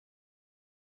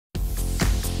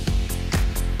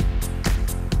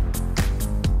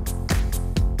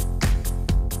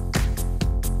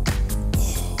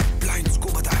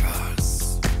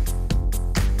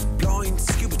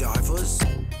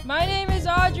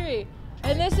Audrey,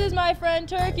 and this is my friend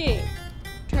Turkina.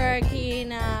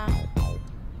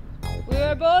 We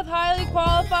are both highly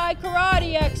qualified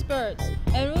karate experts,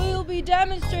 and we will be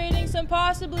demonstrating some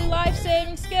possibly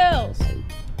life-saving skills.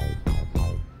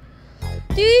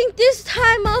 During this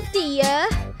time of the year,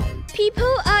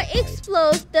 people are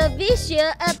exposed to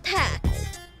visual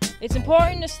attacks. It's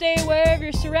important to stay aware of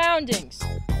your surroundings.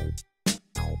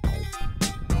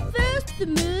 First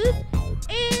move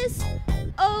is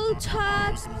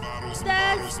Old-Touch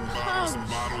Punch.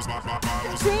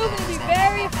 It's proven to be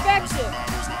very effective.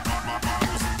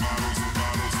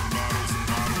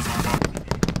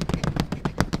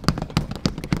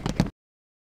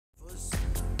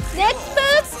 Next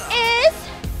move is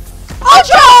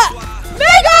Ultra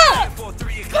Mega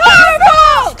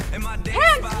Powerball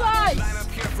Hand Slice.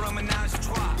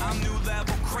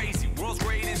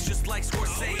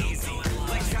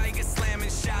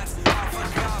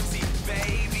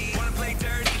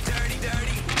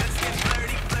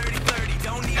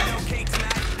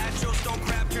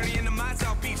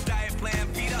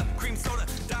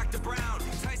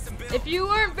 If you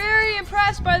weren't very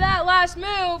impressed by that last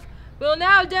move, we'll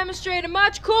now demonstrate a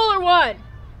much cooler one.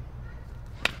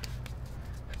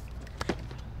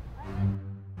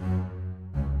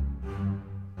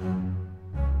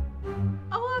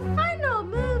 our final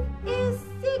move is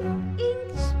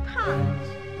 6-inch punch.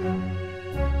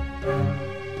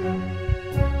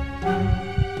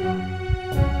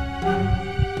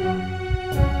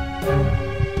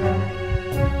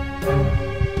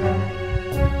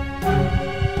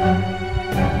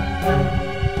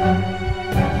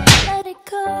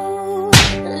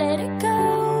 Let it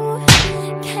go,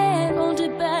 can't hold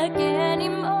it back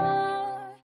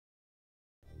anymore.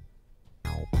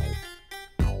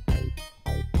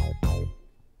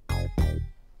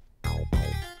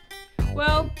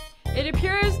 Well, it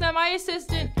appears that my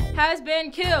assistant has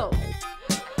been killed.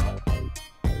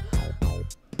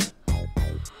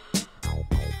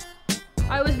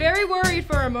 I was very worried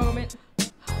for a moment.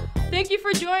 Thank you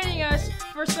for joining us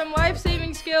for some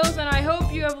life-saving skills, and I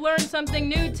hope you have learned something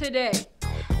new today.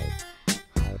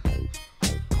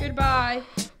 Goodbye.